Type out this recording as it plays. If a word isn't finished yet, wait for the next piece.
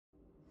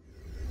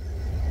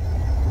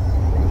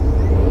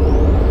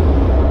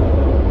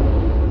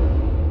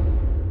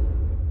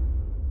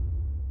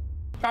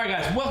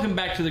Alright guys, welcome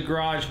back to the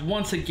garage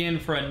once again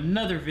for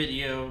another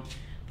video.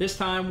 This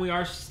time we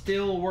are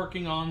still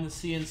working on the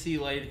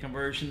CNC lathe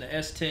conversion. The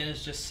S10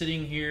 is just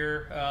sitting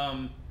here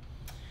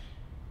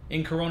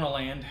in Corona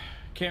land.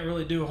 Can't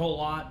really do a whole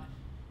lot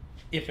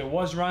if it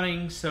was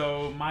running,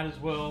 so might as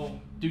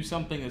well do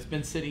something that's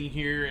been sitting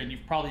here, and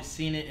you've probably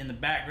seen it in the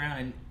background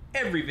in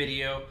every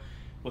video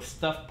with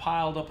stuff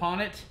piled up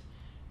on it.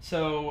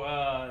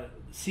 So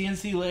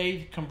CNC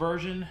lathe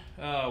conversion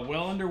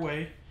well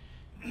underway.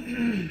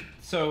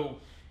 So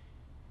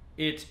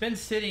it's been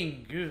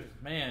sitting, good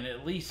man,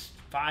 at least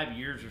 5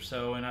 years or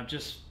so, and I've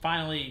just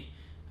finally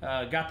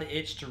got the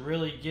itch to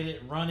really get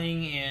it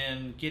running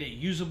and get it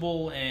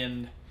usable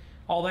and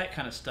all that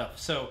kind of stuff.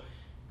 So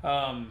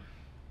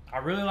I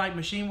really like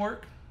machine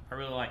work. I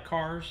really like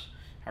cars.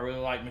 I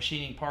really like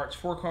machining parts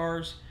for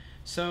cars.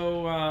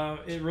 So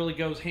it really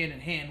goes hand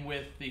in hand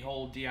with the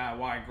whole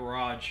DIY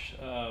garage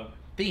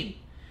theme.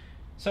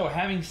 So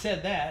having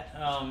said that,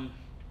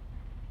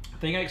 I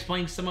think I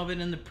explained some of it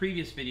in the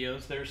previous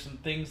videos. There's some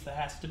things that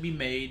has to be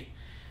made,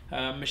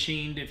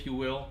 machined, if you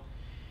will.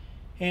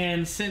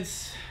 And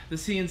since the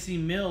CNC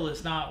mill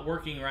is not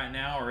working right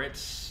now, or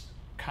it's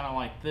kind of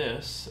like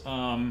this,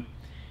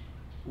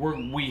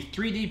 we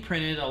 3D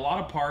printed a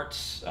lot of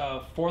parts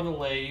for the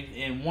lathe,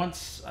 and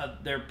once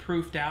they're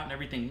proofed out and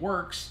everything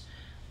works,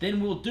 then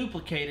we'll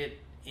duplicate it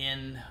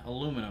in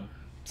aluminum.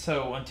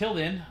 So until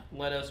then,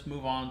 let us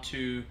move on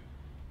to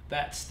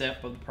that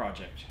step of the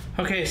project.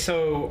 Okay,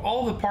 so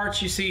all the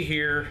parts you see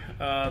here,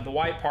 the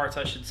white parts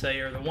I should say,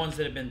 are the ones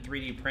that have been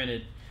 3D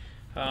printed.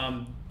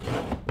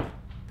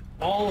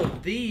 All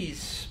of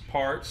these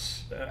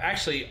parts,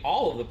 actually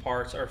all of the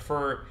parts, are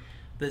for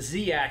the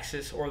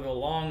Z-axis or the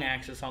long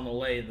axis on the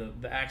lathe,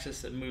 the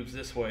axis that moves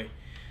this way.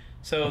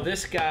 So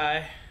this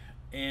guy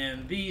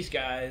and these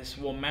guys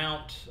will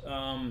mount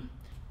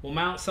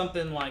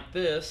something like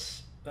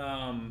this,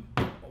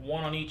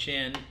 one on each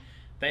end.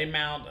 They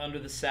mount under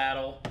the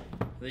saddle.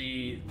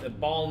 The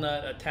ball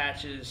nut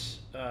attaches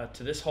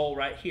to this hole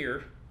right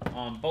here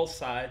on both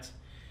sides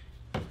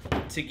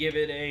to give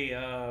it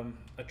a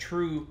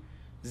true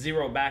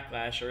zero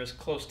backlash, or as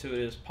close to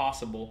it as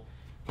possible.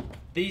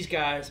 These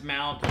guys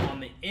mount on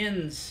the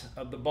ends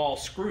of the ball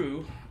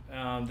screw.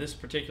 This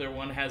particular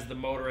one has the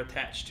motor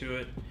attached to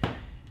it,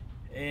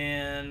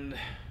 and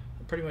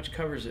it pretty much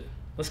covers it.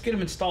 Let's get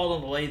them installed on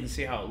the lathe and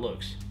see how it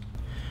looks.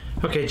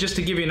 Okay, just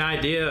to give you an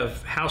idea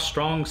of how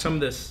strong some of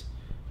this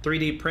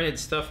 3D printed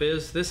stuff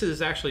is, this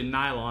is actually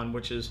nylon,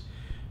 which is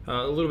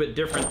a little bit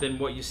different than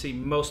what you see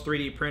most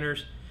 3D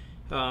printers.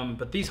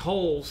 But these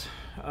holes,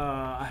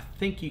 I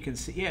think you can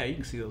see, yeah, you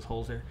can see those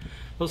holes there.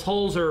 Those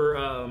holes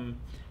are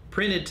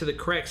printed to the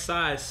correct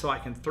size so I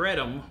can thread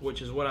them,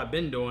 which is what I've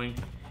been doing.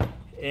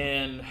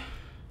 And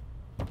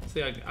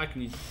see, I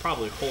can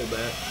probably hold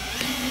that.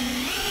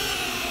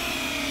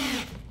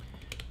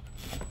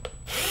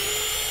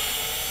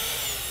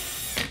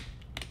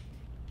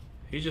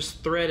 You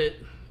just thread it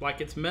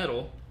like it's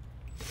metal.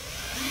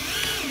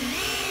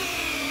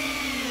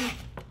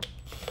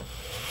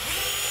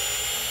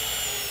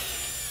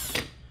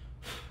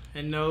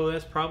 And no,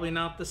 that's probably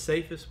not the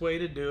safest way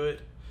to do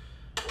it.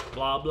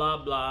 Blah,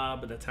 blah, blah,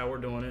 but that's how we're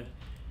doing it.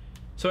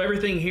 So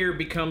everything here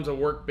becomes a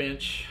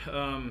workbench.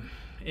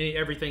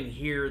 Everything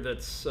here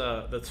that's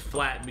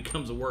flat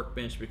becomes a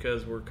workbench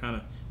because we're kind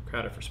of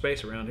crowded for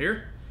space around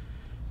here.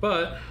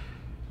 But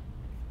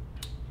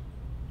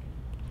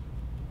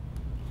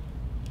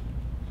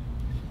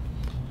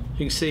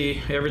you can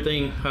see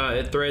everything,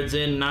 it threads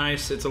in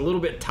nice. It's a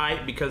little bit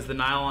tight because the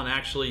nylon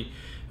actually,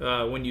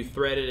 when you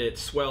thread it, it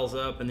swells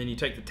up, and then you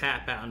take the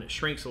tap out and it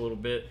shrinks a little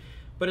bit.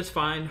 But it's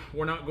fine.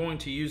 We're not going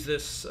to use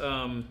this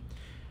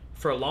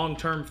for a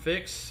long-term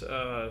fix.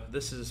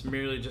 This is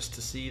merely just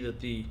to see that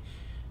the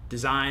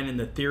design and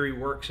the theory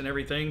works and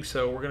everything.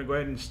 So we're going to go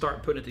ahead and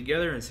start putting it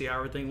together and see how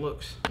everything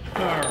looks.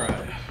 All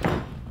right,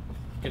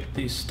 get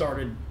these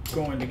started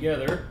going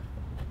together.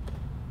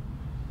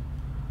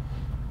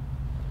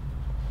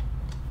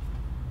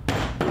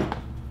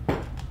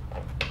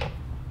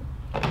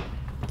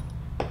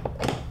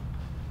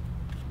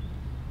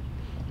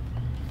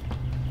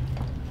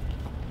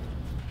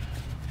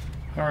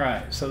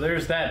 Alright, so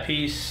there's that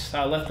piece.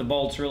 I left the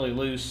bolts really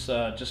loose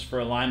just for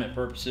alignment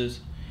purposes.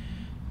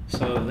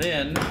 So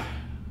then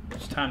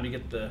it's time to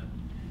get the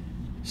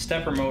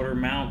stepper motor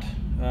mount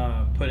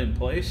put in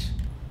place.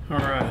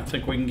 Alright, I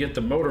think we can get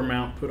the motor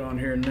mount put on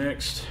here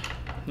next.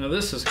 Now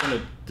this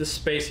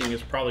spacing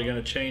is probably going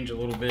to change a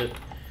little bit.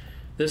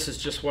 This is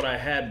just what I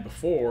had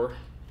before,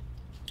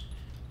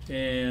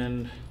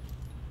 and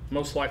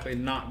most likely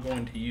not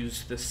going to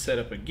use this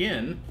setup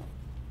again.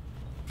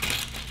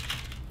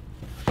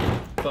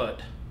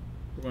 But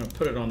we're going to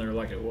put it on there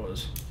like it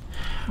was.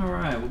 All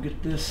right, we'll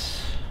get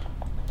this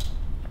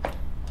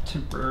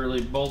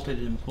temporarily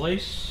bolted in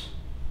place.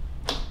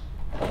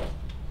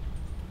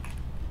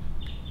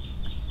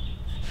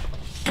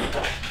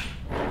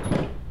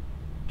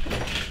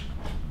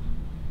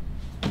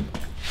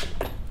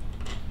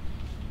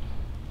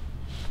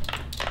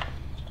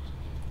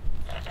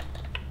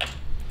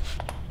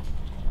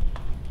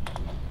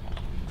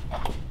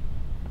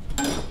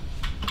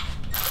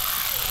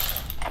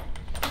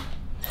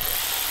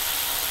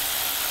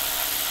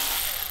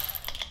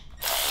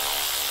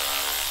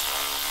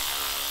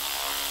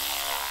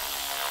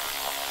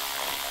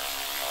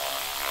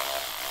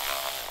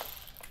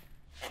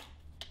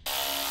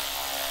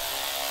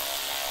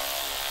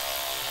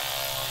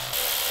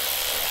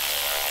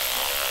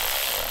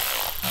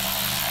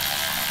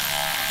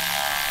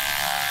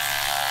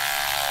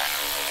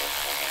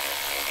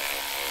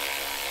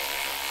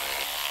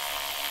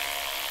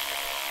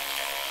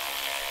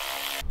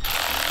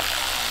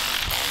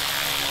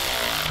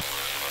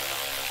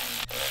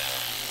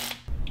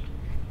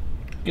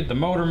 Get the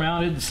motor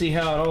mounted and see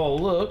how it all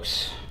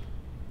looks.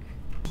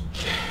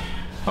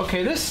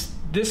 Okay, this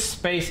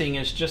spacing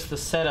is just the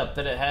setup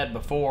that it had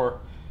before,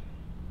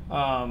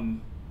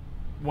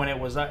 when it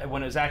was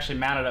actually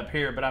mounted up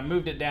here. But I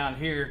moved it down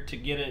here to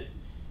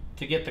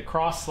get the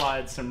cross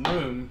slide some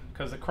room,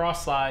 because the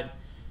cross slide,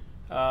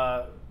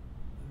 the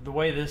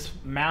way this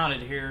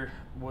mounted here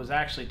was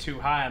actually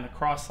too high, and the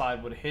cross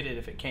slide would have hit it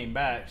if it came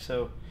back.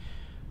 So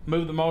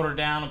move the motor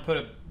down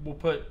and we'll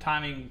put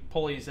timing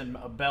pulleys and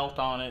a belt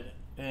on it,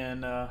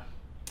 and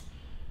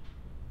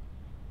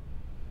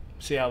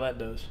see how that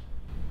does.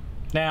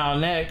 Now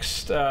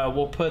next,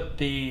 we'll put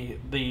the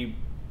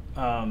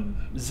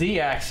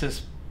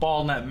Z-axis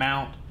ball nut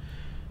mount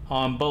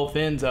on both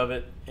ends of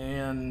it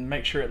and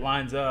make sure it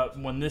lines up.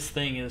 When this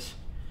thing is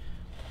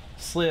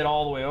slid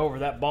all the way over,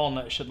 that ball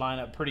nut should line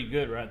up pretty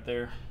good right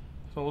there.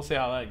 So we'll see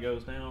how that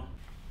goes now.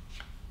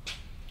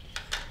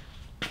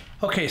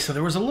 Okay, so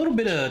there was a little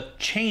bit of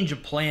change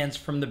of plans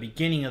from the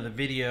beginning of the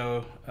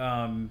video,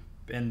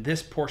 and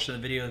this portion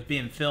of the video is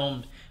being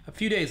filmed a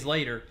few days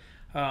later.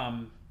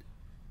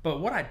 But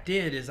what I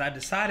did is I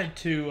decided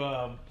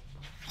to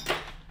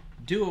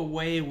do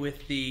away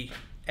with the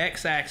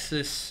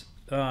X-axis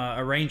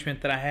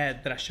arrangement that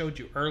I showed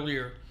you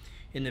earlier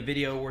in the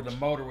video, where the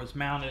motor was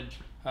mounted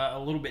a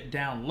little bit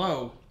down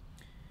low,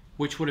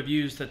 which would have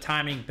used the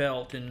timing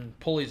belt and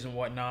pulleys and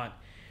whatnot.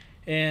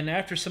 And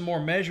after some more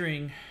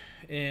measuring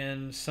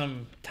and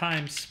some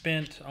time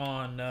spent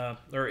on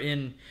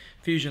in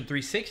Fusion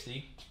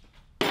 360,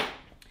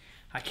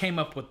 I came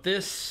up with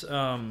this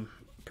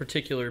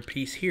particular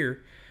piece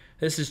here.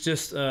 This is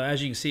just,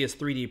 as you can see, it's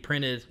 3D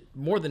printed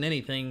more than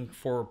anything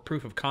for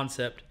proof of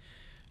concept,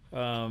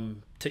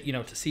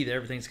 to see that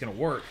everything's going to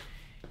work.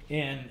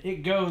 And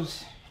it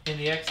goes in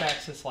the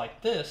X-axis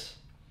like this,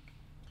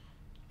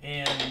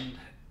 and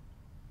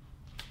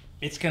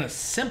it's going to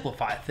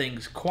simplify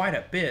things quite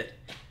a bit.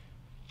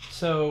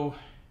 So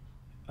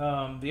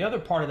the other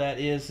part of that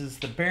is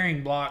the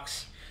bearing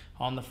blocks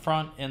on the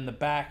front and the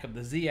back of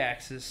the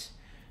Z-axis.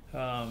 I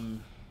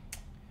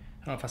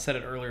don't know if I said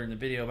it earlier in the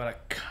video, but I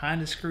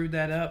kind of screwed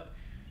that up.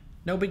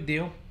 No big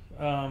deal.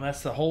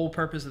 That's the whole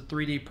purpose of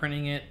 3D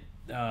printing it,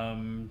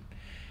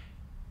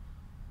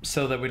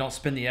 so that we don't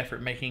spend the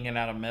effort making it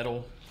out of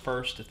metal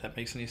first, if that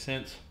makes any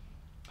sense.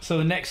 So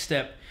the next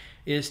step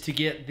is to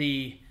get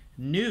the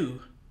new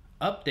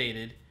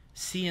updated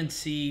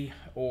CNC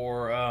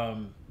or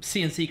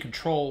CNC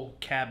control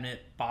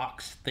cabinet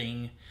box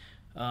thing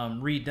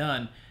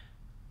redone.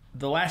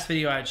 The last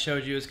video I had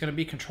showed you is going to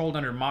be controlled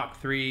under Mach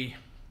 3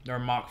 or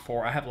Mach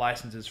 4. I have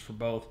licenses for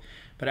both,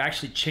 but I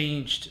actually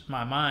changed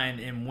my mind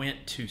and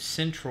went to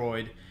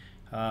Centroid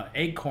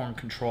Acorn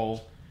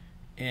control,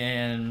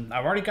 and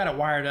I've already got it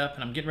wired up,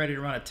 and I'm getting ready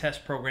to run a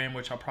test program,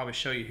 which I'll probably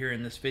show you here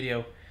in this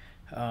video.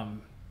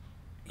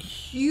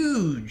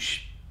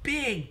 Huge,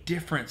 big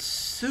difference,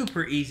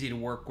 super easy to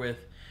work with.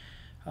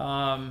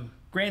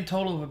 Grand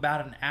total of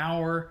about an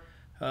hour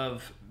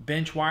of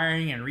bench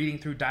wiring and reading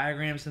through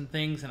diagrams and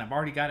things, and I've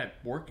already got it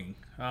working.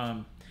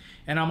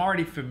 And I'm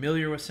already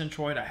familiar with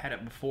Centroid. I had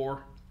it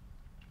before,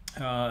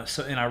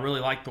 and I really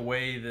like the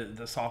way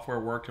the software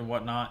worked and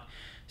whatnot.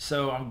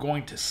 So I'm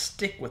going to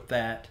stick with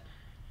that,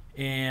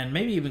 and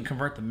maybe even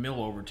convert the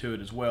mill over to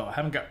it as well. I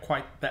haven't got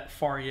quite that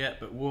far yet,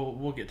 but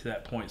we'll get to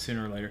that point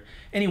sooner or later.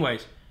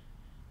 Anyways,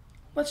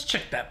 let's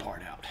check that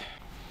part out.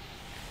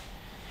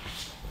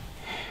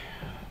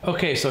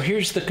 Okay, so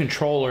here's the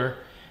controller.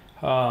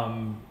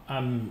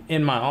 I'm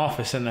in my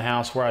office in the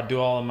house where I do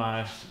all of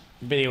my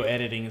video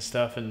editing and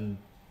stuff and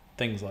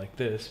things like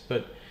this,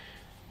 but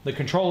the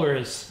controller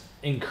is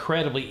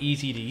incredibly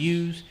easy to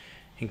use,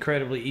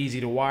 incredibly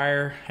easy to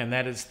wire, and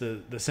that is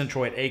the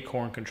Centroid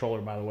Acorn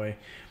controller, by the way.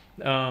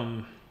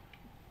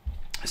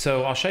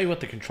 So I'll show you what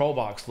the control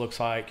box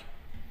looks like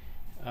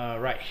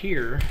right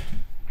here.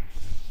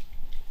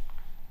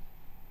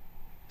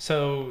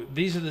 So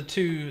these are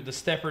the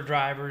stepper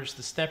drivers.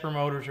 The stepper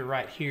motors are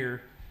right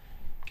here.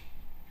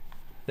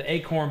 The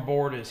Acorn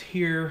board is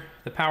here.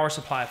 The power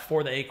supply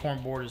for the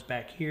Acorn board is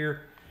back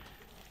here.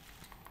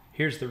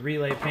 Here's the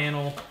relay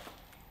panel.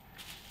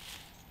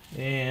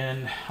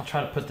 And I'll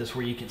try to put this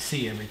where you can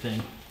see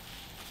everything.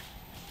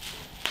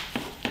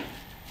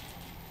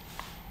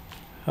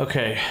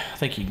 Okay, I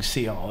think you can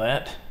see all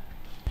that.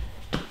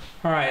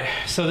 All right,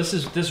 so this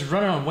is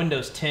running on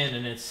Windows 10,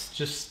 and it's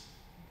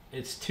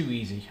too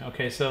easy.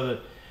 Okay,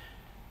 so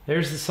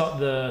there's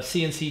the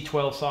CNC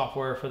 12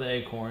 software for the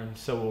Acorn,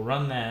 so we'll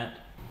run that.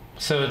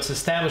 So it's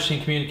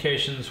establishing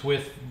communications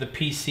with the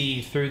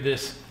PC through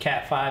this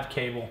Cat5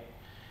 cable.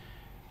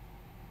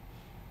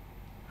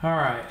 All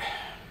right,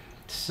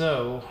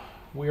 so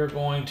we are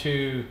going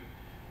to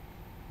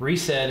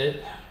reset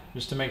it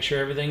just to make sure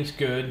everything's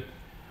good.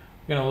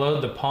 We're going to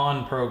load the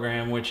Pawn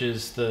program, which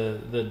is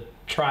the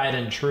tried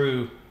and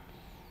true,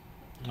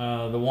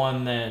 the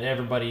one that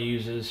everybody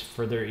uses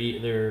for their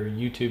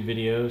YouTube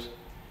videos.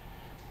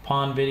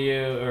 Pawn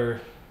video,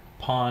 or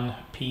pawn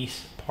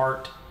piece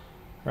part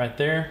right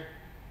there.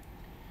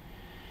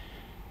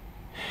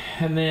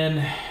 And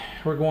then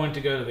we're going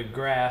to go to the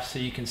graph so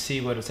you can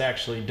see what it's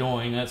actually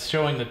doing. That's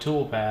showing the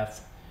tool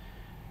path,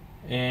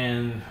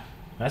 and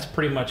that's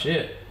pretty much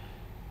it.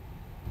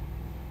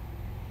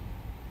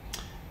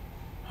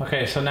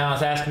 Okay, so now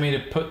it's asking me to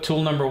put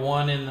tool number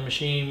 1 in the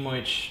machine,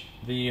 which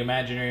the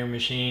imaginary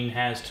machine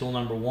has tool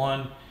number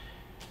 1.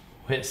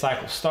 We'll hit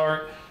cycle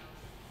start,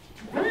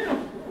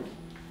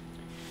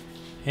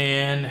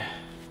 and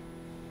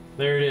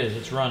there it is,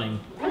 it's running.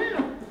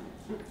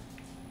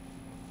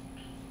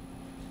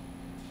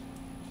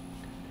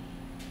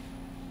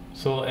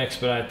 So we'll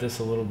expedite this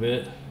a little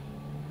bit.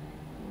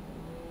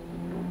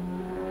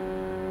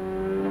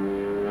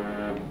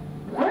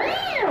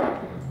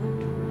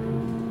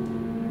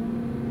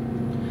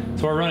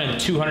 So we're running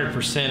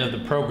 200% of the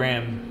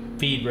program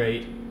feed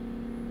rate.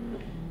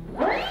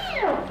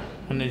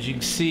 And as you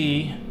can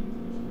see,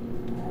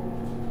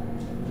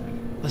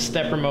 the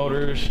stepper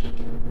motors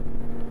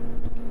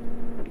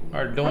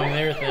are doing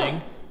their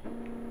thing.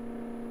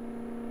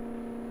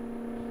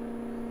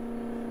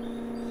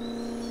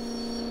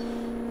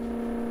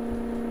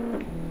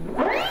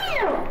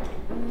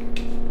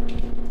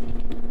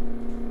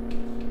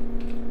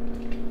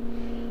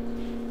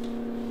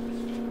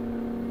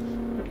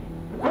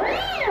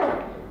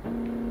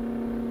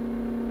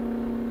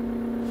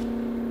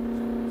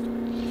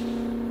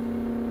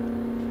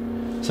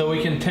 So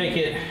we can take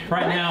it,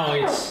 right now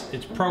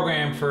it's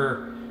programmed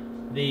for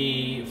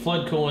the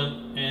flood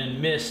coolant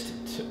and mist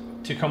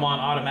to come on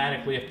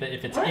automatically if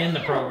it's in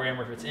the program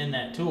or if it's in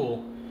that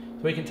tool.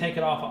 So we can take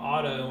it off of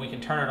auto and we can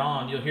turn it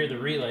on. You'll hear the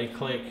relay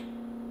click.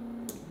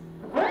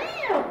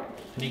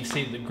 And you can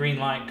see the green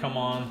light come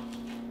on.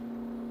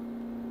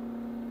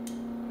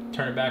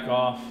 Turn it back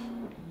off.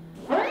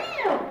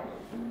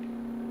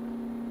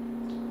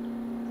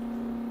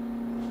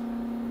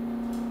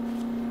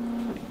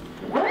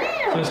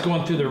 So it's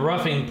going through the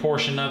roughing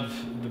portion of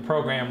the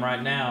program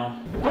right now.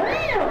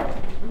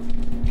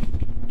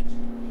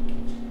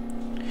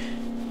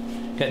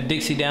 Got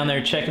Dixie down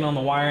there checking on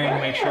the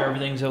wiring, make sure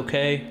everything's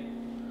okay.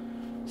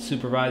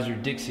 Supervisor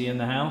Dixie in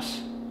the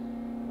house.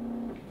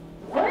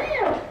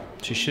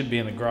 She should be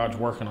in the garage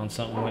working on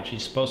something like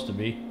she's supposed to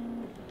be.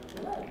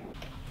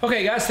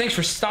 Okay guys, thanks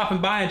for stopping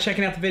by and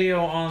checking out the video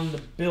on the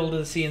build of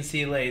the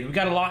CNC lathe. We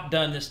got a lot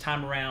done this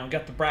time around. We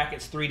got the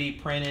brackets 3D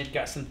printed,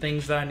 got some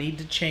things that I need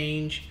to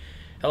change.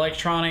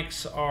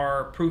 Electronics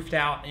are proofed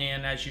out,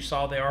 and as you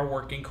saw, they are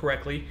working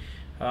correctly.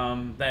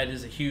 That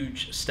is a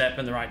huge step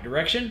in the right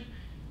direction.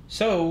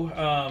 So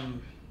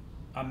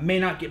I may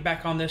not get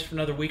back on this for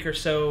another week or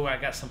so. I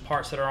got some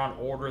parts that are on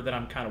order that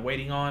I'm kind of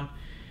waiting on,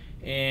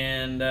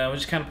 and we'll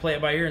just kind of play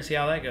it by ear and see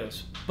how that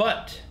goes.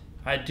 But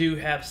I do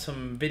have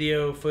some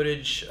video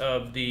footage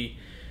of the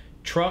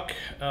truck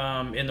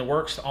in the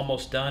works,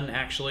 almost done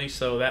actually,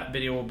 so that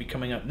video will be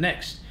coming up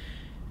next.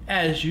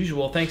 As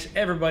usual, thanks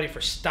everybody for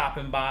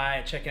stopping by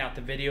and checking out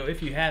the video.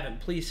 If you haven't,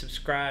 please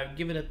subscribe,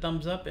 give it a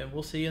thumbs up, and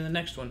we'll see you in the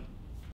next one.